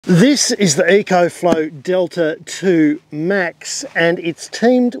This is the EcoFlow Delta 2 Max, and it's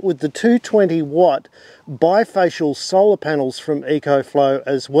teamed with the 220 watt bifacial solar panels from EcoFlow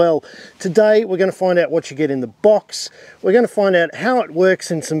as well. Today we're going to find out what you get in the box. We're going to find out how it works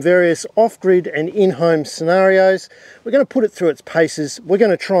in some various off-grid and in-home scenarios. We're going to put it through its paces. We're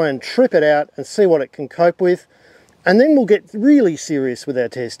going to try and trip it out and see what it can cope with, and then we'll get really serious with our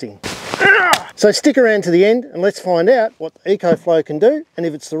testing. So stick around to the end and let's find out what the EcoFlow can do and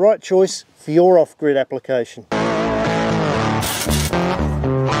if it's the right choice for your off-grid application.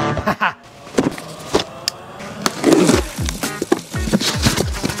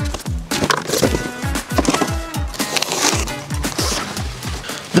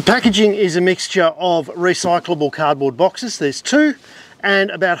 The packaging is a mixture of recyclable cardboard boxes. There's two,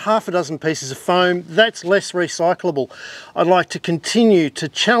 and about half a dozen pieces of foam. That's less recyclable. I'd like to continue to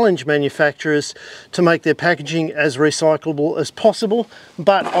challenge manufacturers to make their packaging as recyclable as possible,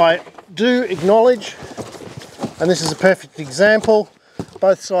 but I do acknowledge, and this is a perfect example,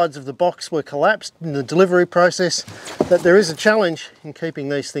 both sides of the box were collapsed in the delivery process, that there is a challenge in keeping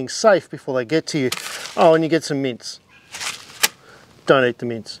these things safe before they get to you. Oh, and you get some mints. Don't eat the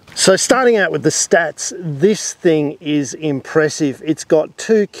mints. So starting out with the stats, this thing is impressive. It's got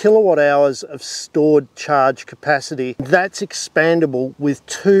 2 kilowatt hours of stored charge capacity. That's expandable with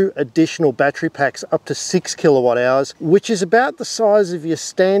 2 additional battery packs up to 6 kilowatt hours, which is about the size of your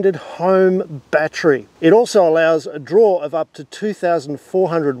standard home battery. It also allows a draw of up to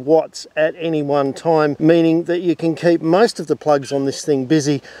 2,400 watts at any one time, meaning that you can keep most of the plugs on this thing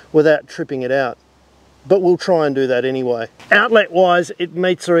busy without tripping it out. But we'll try and do that anyway. Outlet wise, it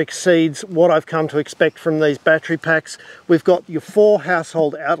meets or exceeds what I've come to expect from these battery packs. We've got your 4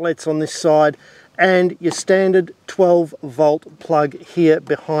 household outlets on this side and your standard 12 volt plug here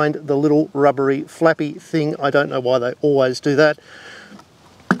behind the little rubbery flappy thing. I don't know why they always do that.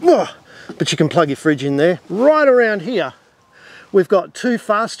 But you can plug your fridge in there. Right around here, we've got 2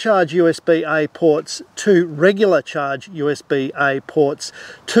 fast charge USB-A ports, 2 regular charge USB-A ports,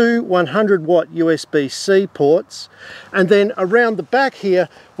 2 100 watt USB-C ports, and then around the back here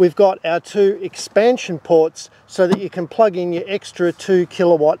we've got our 2 expansion ports so that you can plug in your extra 2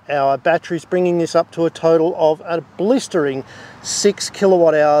 kilowatt hour batteries, bringing this up to a total of a blistering 6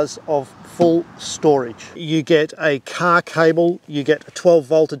 kilowatt hours of full storage. You get a car cable, you get a 12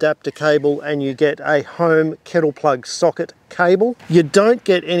 volt adapter cable, and you get a home kettle plug socket cable. You don't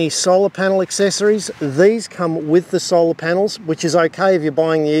get any solar panel accessories. These come with the solar panels, which is okay if you're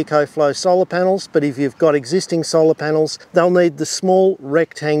buying the EcoFlow solar panels, but if you've got existing solar panels, they'll need the small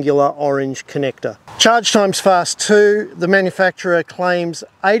rectangular orange connector. Charge time's fast too. The manufacturer claims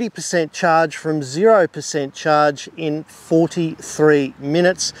 80% charge from 0% charge in 43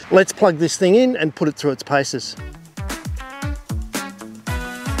 minutes. Let's plug this thing in and put it through its paces.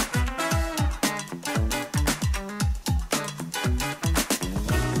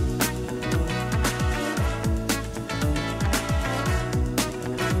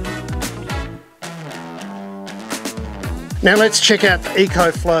 Now let's check out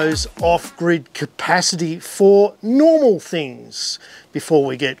EcoFlow's off-grid capacity for normal things before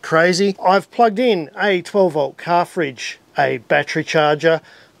we get crazy. I've plugged in a 12 volt car fridge, a battery charger,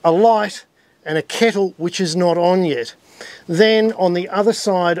 a light, and a kettle which is not on yet. Then on the other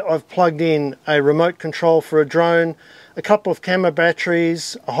side I've plugged in a remote control for a drone, a couple of camera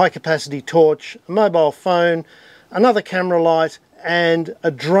batteries, a high capacity torch, a mobile phone, another camera light, and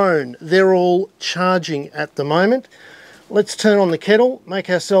a drone. They're all charging at the moment. Let's turn on the kettle, make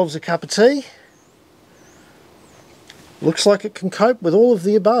ourselves a cup of tea. Looks like it can cope with all of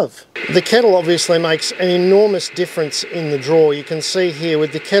the above. The kettle obviously makes an enormous difference in the draw. You can see here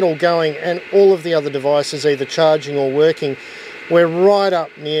with the kettle going and all of the other devices either charging or working, we're right up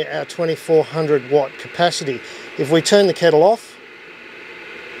near our 2400 watt capacity. If we turn the kettle off,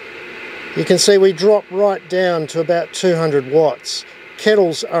 you can see we drop right down to about 200 watts.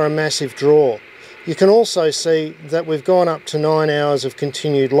 Kettles are a massive draw. You can also see that we've gone up to 9 hours of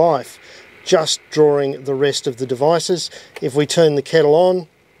continued life, just drawing the rest of the devices. If we turn the kettle on,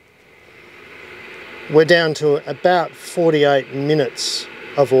 we're down to about 48 minutes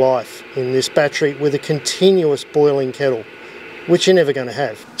of life in this battery with a continuous boiling kettle, which you're never going to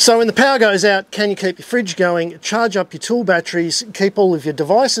have. So when the power goes out, can you keep your fridge going, charge up your tool batteries, keep all of your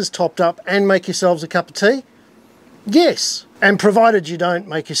devices topped up, and make yourselves a cup of tea? Yes. And provided you don't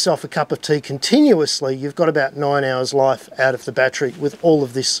make yourself a cup of tea continuously, you've got about 9 hours life out of the battery with all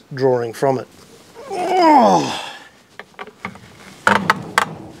of this drawing from it. Oh.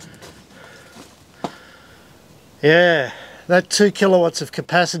 Yeah, that 2 kilowatts of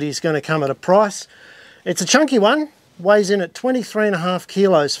capacity is going to come at a price. It's a chunky one, weighs in at 23.5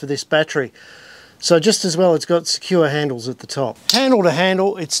 kilos for this battery. So just as well it's got secure handles at the top. Handle to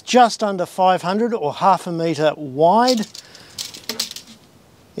handle, it's just under 500 or half a metre wide.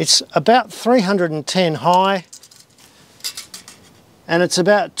 It's about 310 high and it's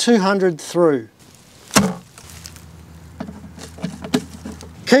about 200 through.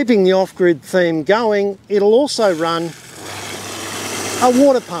 Keeping the off-grid theme going, it'll also run a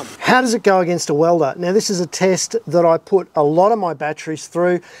water pump. How does it go against a welder? Now this is a test that I put a lot of my batteries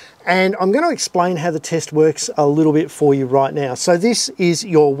through, and I'm going to explain how the test works a little bit for you right now. So this is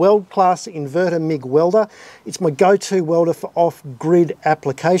your weld class inverter MIG welder. It's my go-to welder for off-grid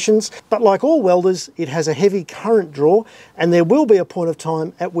applications, but like all welders, it has a heavy current draw, and there will be a point of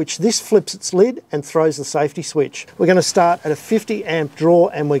time at which this flips its lid and throws the safety switch. We're going to start at a 50 amp draw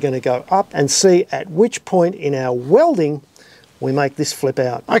and we're going to go up and see at which point in our welding we make this flip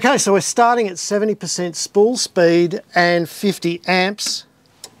out. Okay, so we're starting at 70% spool speed and 50 amps.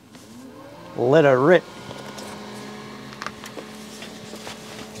 Let her rip.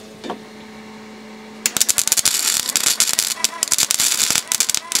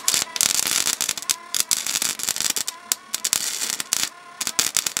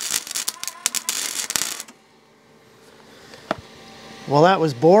 Well, that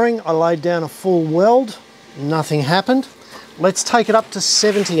was boring. I laid down a full weld, nothing happened. Let's take it up to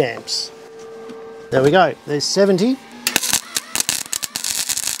 70 amps. There we go, there's 70.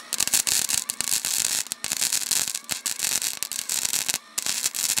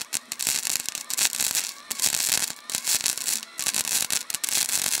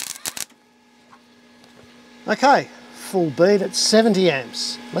 Okay, full bead at 70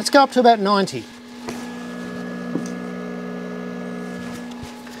 amps. Let's go up to about 90.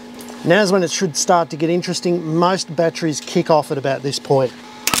 Now's when it should start to get interesting. Most batteries kick off at about this point.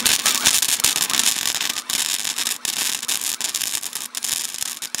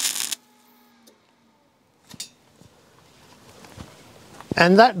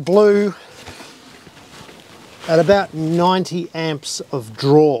 And that blew at about 90 amps of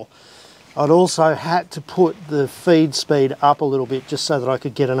draw. I'd also had to put the feed speed up a little bit just so that I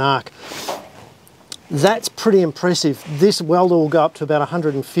could get an arc. That's pretty impressive. This welder will go up to about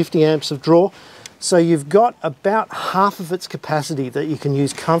 150 amps of draw. So you've got about half of its capacity that you can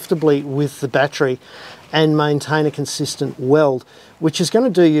use comfortably with the battery and maintain a consistent weld, which is going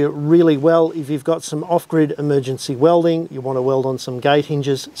to do you really well if you've got some off-grid emergency welding, you want to weld on some gate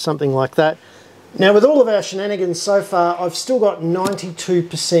hinges, something like that. Now with all of our shenanigans so far, I've still got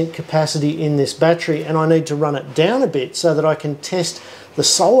 92% capacity in this battery, and I need to run it down a bit so that I can test the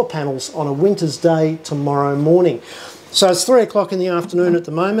solar panels on a winter's day tomorrow morning. So it's 3 o'clock in the afternoon at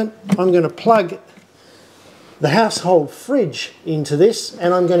the moment. I'm going to plug the household fridge into this,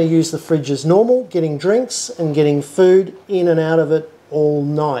 and I'm going to use the fridge as normal, getting drinks and getting food in and out of it all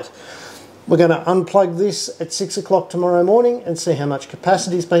night. We're going to unplug this at 6 o'clock tomorrow morning and see how much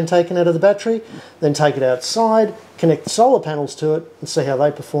capacity has been taken out of the battery, then take it outside, connect the solar panels to it and see how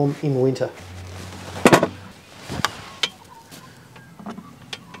they perform in winter.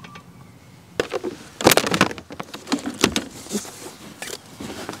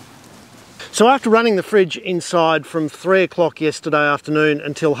 So after running the fridge inside from 3 o'clock yesterday afternoon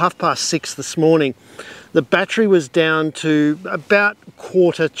until 6:30 this morning, the battery was down to about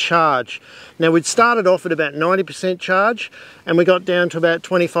quarter charge. Now we'd started off at about 90% charge and we got down to about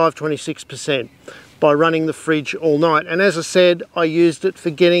 25–26% by running the fridge all night. And as I said, I used it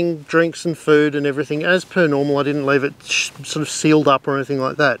for getting drinks and food and everything as per normal. I didn't leave it sort of sealed up or anything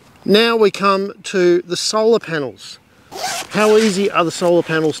like that. Now we come to the solar panels. How easy are the solar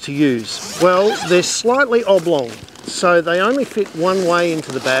panels to use? Well, they're slightly oblong, so they only fit one way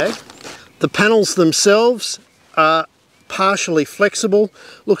into the bag. The panels themselves are partially flexible.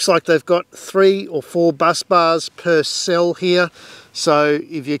 Looks like they've got 3 or 4 bus bars per cell here, so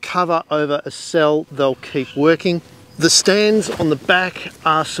if you cover over a cell, they'll keep working. The stands on the back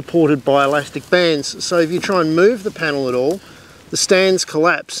are supported by elastic bands, so if you try and move the panel at all, the stands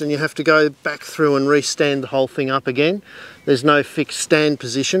collapse and you have to go back through and re-stand the whole thing up again. There's no fixed stand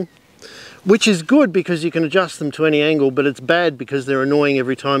position, which is good because you can adjust them to any angle, but it's bad because they're annoying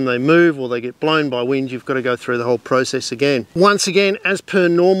every time they move or they get blown by wind. You've got to go through the whole process again. Once again, as per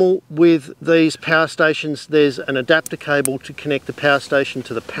normal with these power stations, there's an adapter cable to connect the power station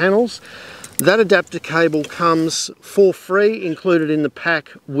to the panels. That adapter cable comes for free, included in the pack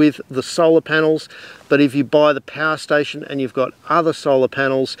with the solar panels, but if you buy the power station and you've got other solar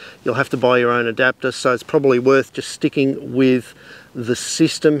panels, you'll have to buy your own adapter, so it's probably worth just sticking with the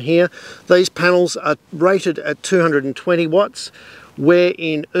system here. These panels are rated at 220 watts, We're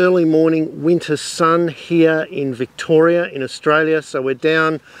in early morning winter sun here in Victoria in Australia, so we're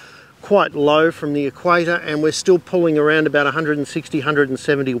down quite low from the equator and we're still pulling around about 160,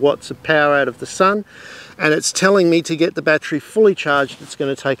 170 watts of power out of the sun, and it's telling me to get the battery fully charged it's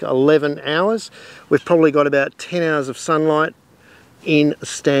going to take 11 hours. We've probably got about 10 hours of sunlight in a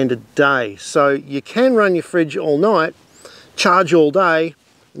standard day, so you can run your fridge all night, charge all day,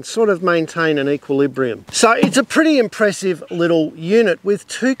 and sort of maintain an equilibrium. So it's a pretty impressive little unit with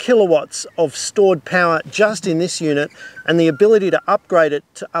 2 kilowatts of stored power just in this unit, and the ability to upgrade it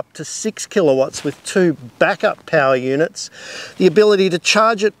to up to 6 kilowatts with 2 backup power units, the ability to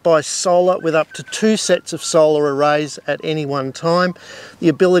charge it by solar with up to 2 sets of solar arrays at any one time, the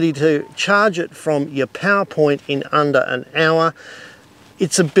ability to charge it from your power point in under an hour,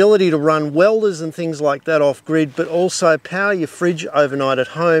 its ability to run welders and things like that off grid, but also power your fridge overnight at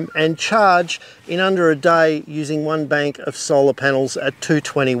home and charge in under a day using 1 bank of solar panels at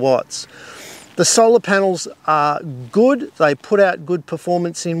 220 watts. The solar panels are good, they put out good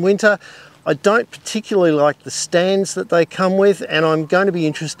performance in winter. I don't particularly like the stands that they come with, and I'm going to be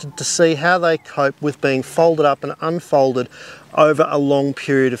interested to see how they cope with being folded up and unfolded over a long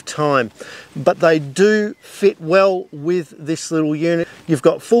period of time. But they do fit well with this little unit. You've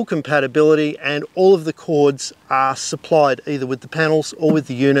got full compatibility and all of the cords are supplied either with the panels or with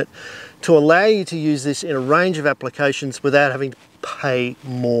the unit to allow you to use this in a range of applications without having to pay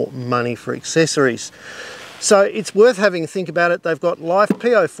more money for accessories. So it's worth having a think about it. They've got life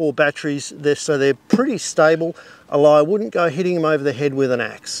PO4 batteries, so they're pretty stable, although I wouldn't go hitting them over the head with an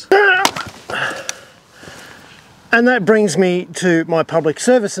axe. And that brings me to my public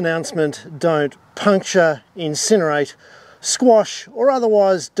service announcement. Don't puncture, incinerate, squash or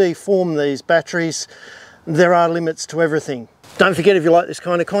otherwise deform these batteries. There are limits to everything. Don't forget, if you like this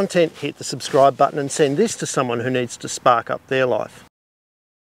kind of content, hit the subscribe button and send this to someone who needs to spark up their life.